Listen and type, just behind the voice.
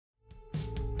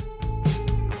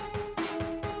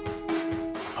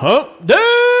Hump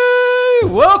Day!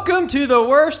 Welcome to the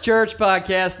worst church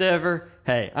podcast ever.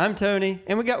 Hey, I'm Tony,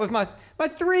 and we got with my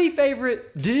three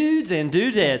favorite dudes and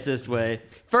dudettes this way.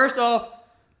 First off,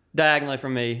 diagonally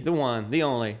from me, the one, the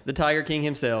only, the Tiger King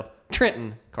himself,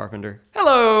 Trenton Carpenter.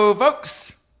 Hello,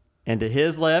 folks. And to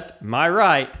his left, my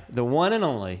right, the one and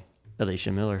only,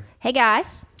 Alicia Miller. Hey,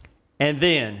 guys. And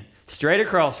then, straight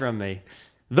across from me,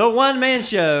 the one-man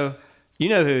show, you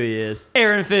know who he is,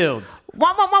 Aaron Fields.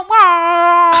 Wah, wah, wah,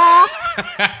 wah.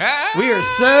 We are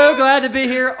so glad to be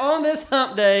here on this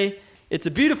hump day. It's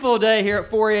a beautiful day here at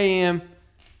 4 a.m.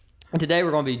 And today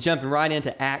we're going to be jumping right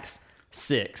into Acts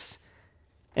 6.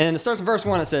 And it starts in verse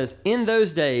 1. It says, "In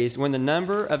those days when the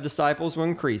number of disciples was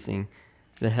increasing,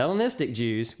 the Hellenistic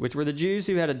Jews, which were the Jews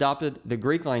who had adopted the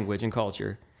Greek language and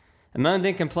culture, among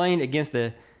them complained against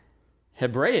the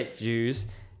Hebraic Jews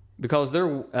because their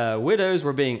widows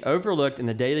were being overlooked in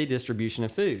the daily distribution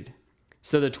of food.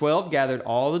 So the 12 gathered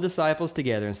all the disciples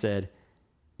together and said,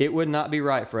 'It would not be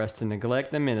right for us to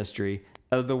neglect the ministry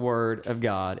of the word of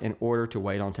God in order to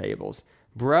wait on tables.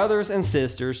 Brothers and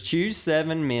sisters, choose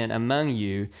 7 men among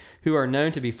you who are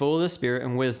known to be full of the Spirit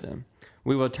and wisdom.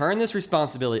 We will turn this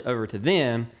responsibility over to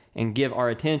them and give our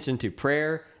attention to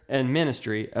prayer and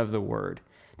ministry of the word.'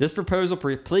 This proposal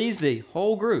pleased the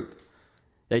whole group.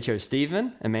 They chose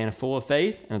Stephen, a man full of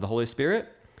faith and of the Holy Spirit,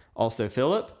 also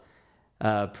Philip,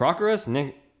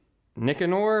 Prochorus,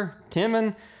 Nicanor,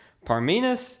 Timon,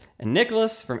 Parmenas, and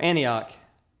Nicholas from Antioch,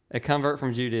 a convert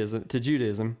from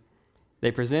Judaism.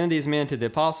 They presented these men to the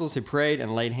apostles, who prayed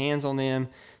and laid hands on them.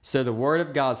 So the word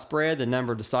of God spread. The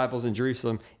number of disciples in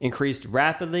Jerusalem increased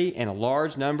rapidly, and a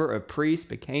large number of priests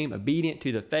became obedient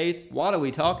to the faith." What are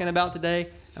we talking about today?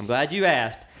 I'm glad you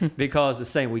asked, because it's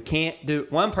saying we can't do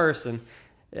one person.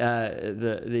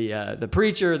 The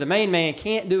preacher, the main man,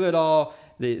 can't do it all.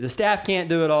 The staff can't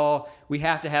do it all. We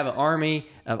have to have an army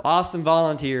of awesome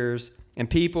volunteers and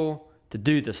people to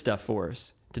do this stuff for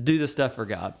us, to do this stuff for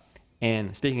God.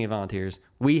 And speaking of volunteers,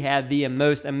 we have the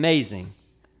most amazing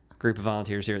group of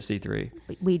volunteers here at C3.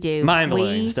 We do.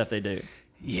 Mind-blowing stuff they do.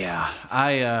 Yeah,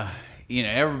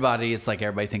 everybody, it's like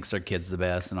everybody thinks their kid's the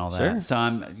best and all that. Sure. So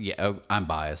I'm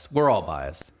biased. We're all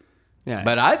biased. Yeah.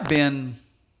 But I've been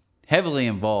heavily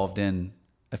involved in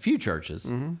a few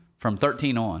churches from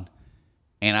 13 on.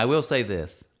 And I will say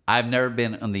this, I've never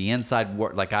been on the inside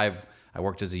work. Like I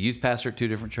worked as a youth pastor at 2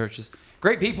 different churches.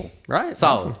 Great people. Right.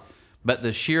 Solid. Awesome. But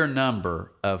the sheer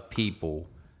number of people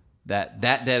that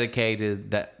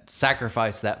dedicated, that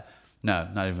sacrificed that, no,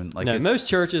 not even like. No, most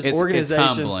churches,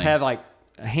 organizations have like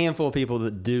a handful of people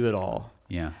that do it all.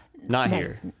 Yeah. Not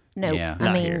here. No, Yeah. Not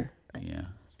I mean, here. Yeah.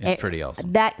 It's pretty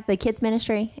awesome. The kids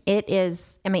ministry, it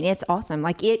is. I mean, it's awesome.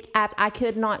 Like I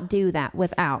could not do that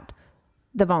without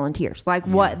the volunteers. Like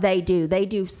what they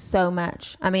do so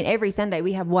much. I mean, every Sunday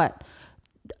we have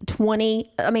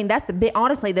 20. I mean, that's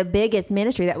honestly the biggest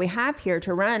ministry that we have here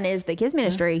to run is the kids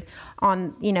ministry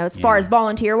on, as far as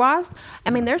volunteer wise. I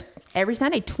mean, there's every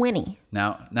Sunday 20.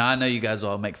 Now I know you guys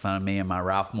all make fun of me and my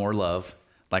Ralph Moore love,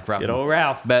 like Ralph. Good Moore. old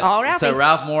Ralph. But Oh, Ralphie. so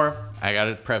Ralph Moore, I got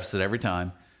to preface it every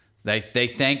time. They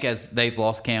think, as they've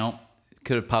lost count,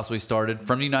 could have possibly started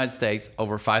from the United States,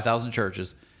 over 5,000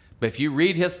 churches. But if you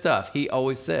read his stuff, he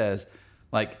always says,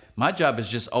 like, my job is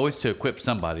just always to equip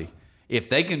somebody.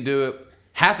 If they can do it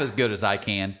half as good as I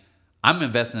can, I'm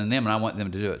investing in them and I want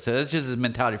them to do it. So that's just his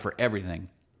mentality for everything.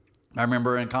 I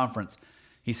remember in a conference,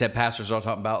 he said pastors are all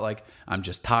talking about, like, I'm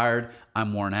just tired,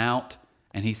 I'm worn out.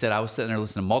 And he said, I was sitting there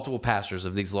listening to multiple pastors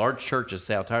of these large churches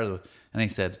say how tired they were. And he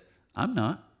said, I'm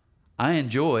not. I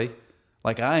enjoy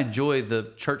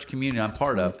the church community I'm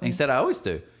part of. And he said, I always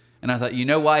do. And I thought, you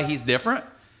know why he's different?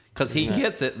 Because he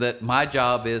gets it that my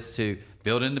job is to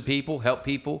build into people, help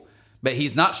people. But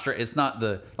he's not straight. It's not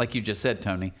like you just said,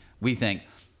 Tony. We think,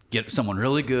 get someone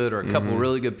really good or a couple of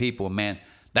really good people. Man,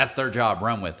 that's their job.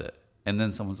 Run with it. And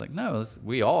then someone's like, no,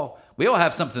 we all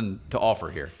have something to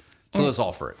offer here. So let's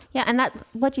offer it. Yeah, and that's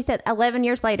what you said. 11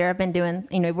 years later, I've been doing,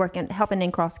 working, helping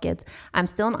in Cross Kids. I'm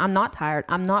not tired.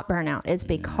 I'm not burnout. It's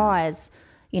because,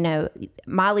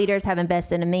 my leaders have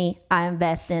invested in me. I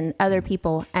invest in other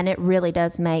people, and it really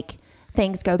does make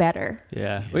things go better.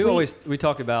 Yeah. We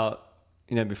talked about,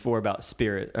 before about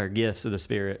spirit or gifts of the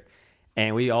Spirit.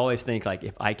 And we always think like,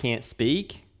 if I can't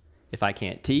speak, if I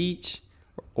can't teach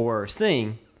or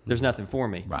sing, there's nothing for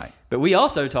me. Right. But we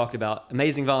also talked about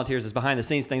amazing volunteers as behind the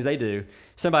scenes things they do.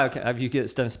 Somebody, if you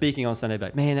get done speaking on Sunday,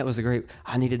 like, man, that was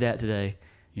I needed that today.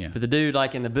 Yeah. But the dude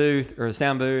like in the booth or the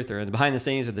sound booth or in the behind the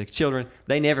scenes or the children,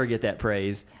 they never get that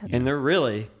praise. Yeah. And they're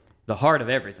really the heart of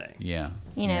everything. Yeah.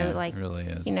 You know, Yeah, like, it really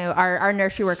is. you know, our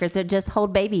nursery workers that just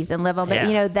hold babies and live on, but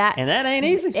you know, And that ain't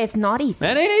easy. it's not easy.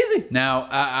 That ain't easy. Now,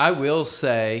 I will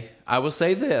say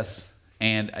this,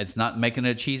 and it's not making it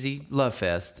a cheesy love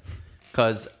fest,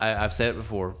 because I've said it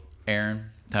before. Aaron,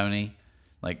 Tony,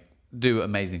 like, do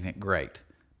amazing things. Great.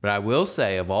 But I will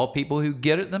say, of all people who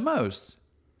get it the most,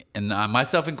 and I,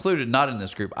 myself included, not in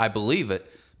this group, I believe it,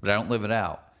 but I don't live it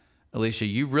out. Alicia,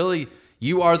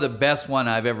 you are the best one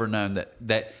I've ever known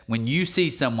that when you see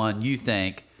someone, you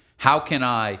think, how can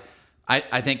I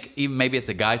think even maybe it's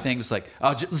a guy thing. It's like,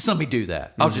 oh, just let me do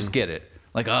that. I'll just get it.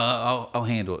 Like, I'll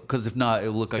handle it. Because if not,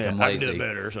 it'll look like I'm lazy. I can do it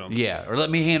better or something. Yeah, or let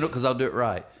me handle it because I'll do it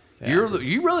right. Yeah.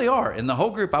 You really are. In the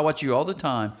whole group, I watch you all the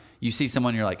time. You see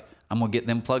someone, you're like, I'm going to get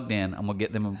them plugged in. I'm going to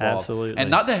get them involved. Absolutely. And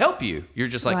not to help you. You're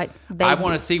just like I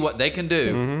want to see what they can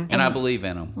do, and I believe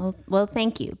in them. Well,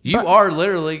 thank you. You are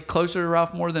literally closer to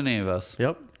Ralph more than any of us.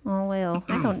 Yep. Oh, well,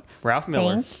 I don't. Ralph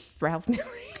Miller. Ralph Miller.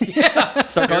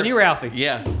 Start calling you Ralphie.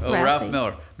 Yeah. Oh, Ralph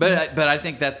Miller. But I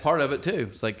think that's part of it too.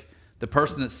 It's like the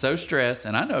person that's so stressed,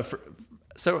 and I know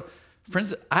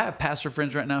friends. I have pastor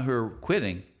friends right now who are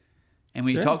quitting, and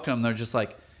when you talk to them, they're just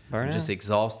like, Burnout. I'm just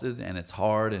exhausted, and it's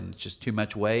hard, and it's just too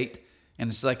much weight, and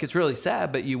it's like it's really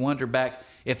sad. But you wonder back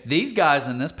if these guys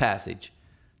in this passage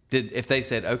if they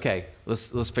said, okay,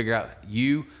 let's figure out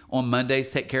you on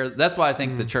Mondays take care of. That's why I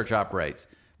think the church operates.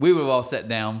 We would have all sat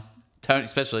down, Tony,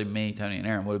 especially me, Tony, and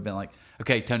Aaron would have been like,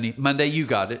 okay, Tony, Monday you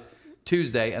got it,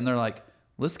 Tuesday, and they're like,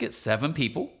 let's get 7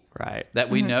 people Right. that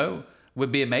we know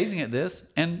would be amazing at this,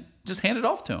 and just hand it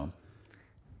off to them.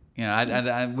 You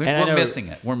know, we're missing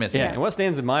it. We're missing Yeah, it. and what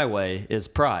stands in my way is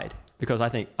pride, because I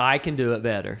think I can do it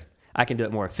better. I can do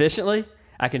it more efficiently.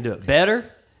 I can do it better,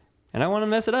 and I want to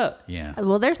mess it up. Yeah.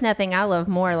 Well, there's nothing I love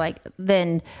more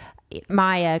than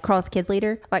my cross kids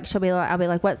leader. Like I'll be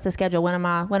like, what's the schedule? When am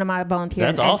I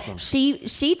volunteering? That's awesome.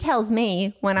 She tells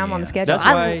me when I'm on the schedule. That's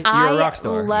why you're a rock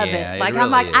star. Love Yeah, it. it Like really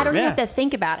I'm like, I don't is. even have to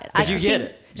think about it. 'Cause you get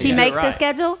it. She You makes get it the right.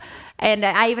 schedule, and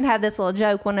I even have this little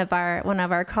joke. One of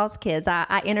our cross kids,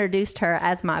 I introduced her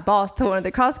as my boss to one of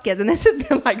the cross kids, and this has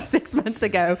been like 6 months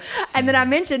ago. And then I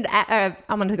mentioned, I'm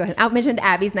going to go ahead. I mentioned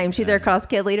Abby's name. She's our cross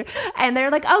kid leader, and they're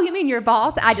like, "Oh, you mean your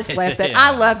boss?" I just left it. Yeah.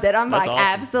 I loved it. I'm That's like,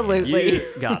 awesome. absolutely. You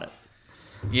got it.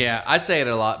 Yeah, I say it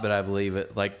a lot, but I believe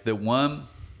it. Like the one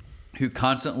who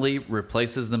constantly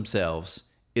replaces themselves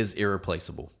is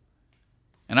irreplaceable.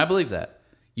 And I believe that.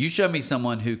 You show me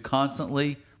someone who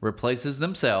constantly replaces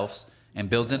themselves and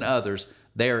builds in others,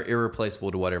 they are irreplaceable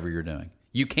to whatever you're doing.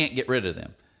 You can't get rid of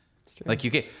them. Like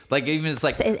you can't, like even it's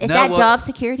like Is that job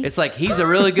security? It's like he's a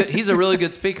really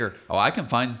good speaker. Oh, I can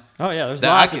find. Oh, yeah, there's that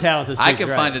lots of talented I speakers, can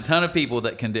right. find a ton of people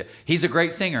that can do. He's a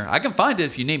great singer. I can find it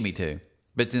if you need me to.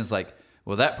 But then it's like,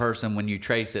 well, that person, when you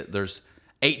trace it, there's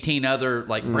 18 other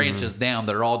like branches down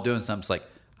that are all doing something. It's like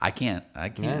I can't.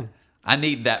 Yeah. I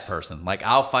need that person. Like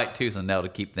I'll fight tooth and nail to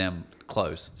keep them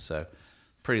close. So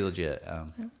pretty legit.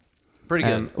 Pretty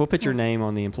good. We'll put your name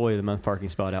on the Employee of the Month parking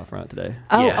spot out front today.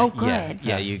 Oh, good.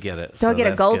 Yeah, you get it. So I get a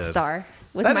that's gold good. star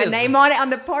with That my is- name on it on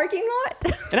the parking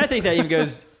lot. And I think that even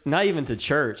goes not even to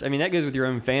church. I mean, that goes with your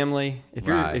own family.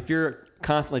 If you're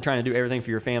constantly trying to do everything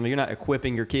for your family, you're not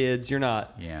equipping your kids. You're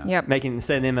not Yeah. Yep.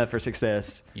 setting them up for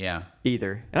success Yeah.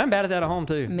 either. And I'm bad at that at home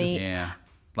too. Me. Yeah.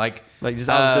 Like Just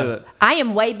always do it. I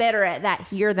am way better at that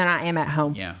here than I am at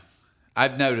home. Yeah.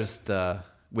 I've noticed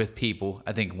with people,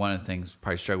 I think one of the things I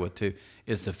probably struggle with too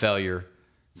is the failure.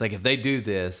 It's like if they do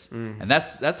this, and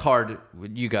that's hard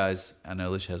with you guys. I know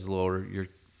Alicia has a little older. You're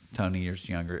Tony, you're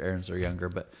younger. Aaron's are younger.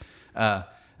 But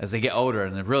as they get older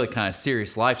and they're really kind of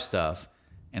serious life stuff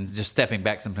and just stepping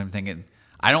back sometimes thinking,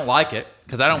 I don't like it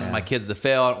because I don't want my kids to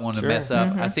fail. I don't want to mess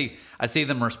up. I see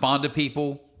them respond to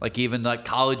people, like even like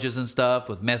colleges and stuff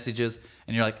with messages.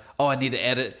 And you're like, oh, I need to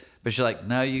edit. But you're like,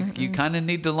 no, you kind of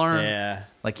need to learn. Yeah.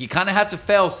 Like you kind of have to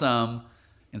fail some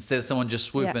instead of someone just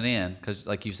swooping in. Because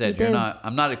like you said, You do.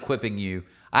 I'm not equipping you.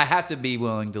 I have to be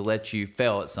willing to let you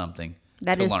fail at something.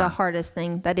 That to is the learn. hardest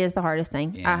thing. That is the hardest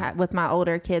thing. Yeah. With my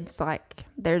older kids, like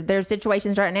there's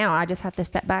situations right now I just have to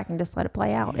step back and just let it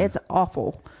play out. It's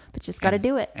awful, but just got to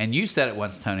do it. And you said it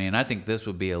once, Tony, and I think this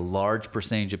would be a large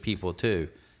percentage of people too.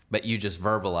 But you just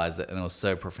verbalized it, and it was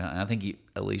so profound. And I think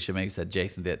Alicia maybe said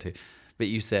Jason did too. But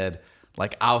you said,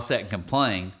 like, I'll sit and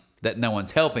complain that no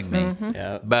one's helping me.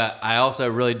 Yeah. But I also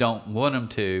really don't want them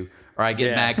to, or I get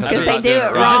Yeah. mad Because they're they not do doing it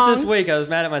It was wrong. just this week. I was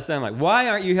mad at my son. Like, why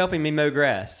aren't you helping me mow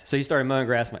grass? So he started mowing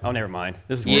grass. I'm like, oh, never mind.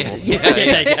 This is Yeah, horrible. yeah, I can't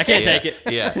take it. I can't take it.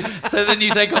 Yeah. So then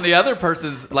you think on the other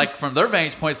person's, like from their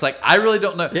vantage point, it's like, I really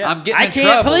don't know. Yeah. I'm getting I in can't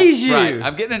trouble. please you. Right.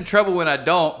 I'm getting in trouble when I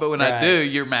don't, but when I Right. do,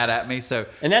 you're mad at me. So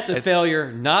And that's a it's-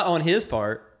 failure not on his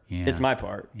part. Yeah. It's my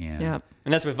part. Yeah. Yep.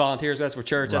 And that's with volunteers. That's with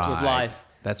church. That's with Right. life.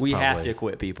 That's we have probably- to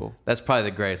equip people. That's probably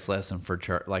the greatest lesson for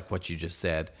church, like what you just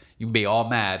said. You can be all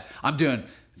mad.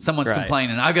 Someone's Right.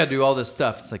 complaining. I've got to do all this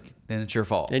stuff. It's like, then it's your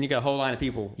fault. And you got a whole line of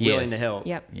people willing Yes. to help.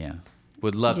 Yep. Yeah.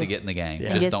 Would love to just- get in the game.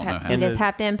 Yeah. Just don't know how. You just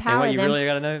have to And empower what you them. really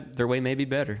got to know, their way may be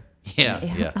better.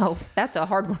 Yeah. Oh, that's a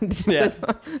hard one to do. Yeah. This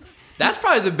one. That's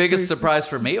probably the biggest surprise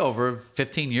for me over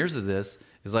 15 years of this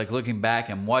is like looking back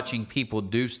and watching people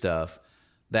do stuff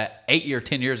that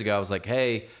 10 years ago, I was like,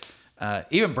 hey,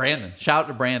 even Brandon, shout out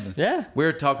to Brandon. Yeah. We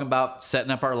were talking about setting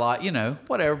up our lot,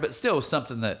 whatever, but still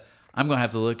something that I'm going to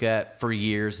have to look at for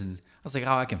years. And I was like,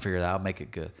 oh, I can figure that out. I'll make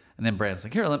it good. And then Brandon's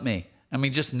like, here, let me. I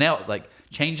mean, just nail it. Like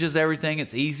changes everything.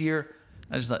 It's easier.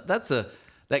 I just like,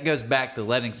 that goes back to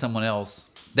letting someone else.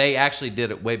 They actually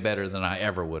did it way better than I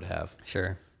ever would have.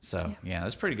 Sure. So yeah,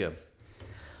 that's pretty good.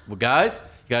 Well, guys,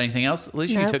 you got anything else? At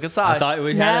least you Nope. took a side. I thought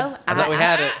we had No, it. I thought we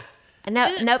had it.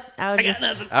 Nope. I was just.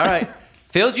 All right.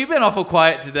 Fields, you've been awful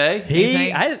quiet today.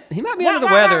 Anything? He might be under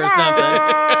the weather or something.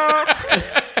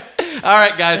 All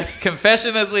right, guys.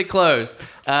 Confession as we close.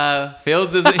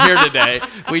 Fields isn't here today.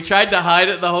 We tried to hide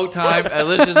it the whole time.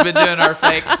 Alicia's been doing our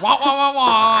fake wah, wah,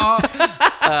 wah,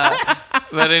 wah.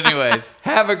 But anyways,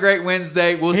 have a great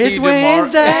Wednesday. We'll see you It's tomorrow.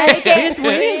 Wednesday. It's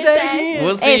Wednesday again.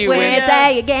 We'll see It's you Wednesday.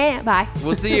 Wednesday again. Bye.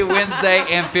 We'll see you Wednesday,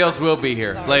 and Fields will be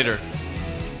here later.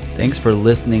 Thanks for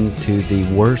listening to the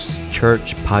Worst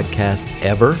Church podcast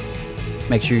ever.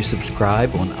 Make sure you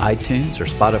subscribe on iTunes or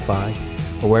Spotify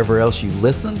or wherever else you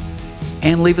listen,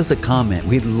 and leave us a comment.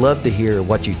 We'd love to hear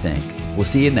what you think. We'll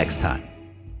see you next time.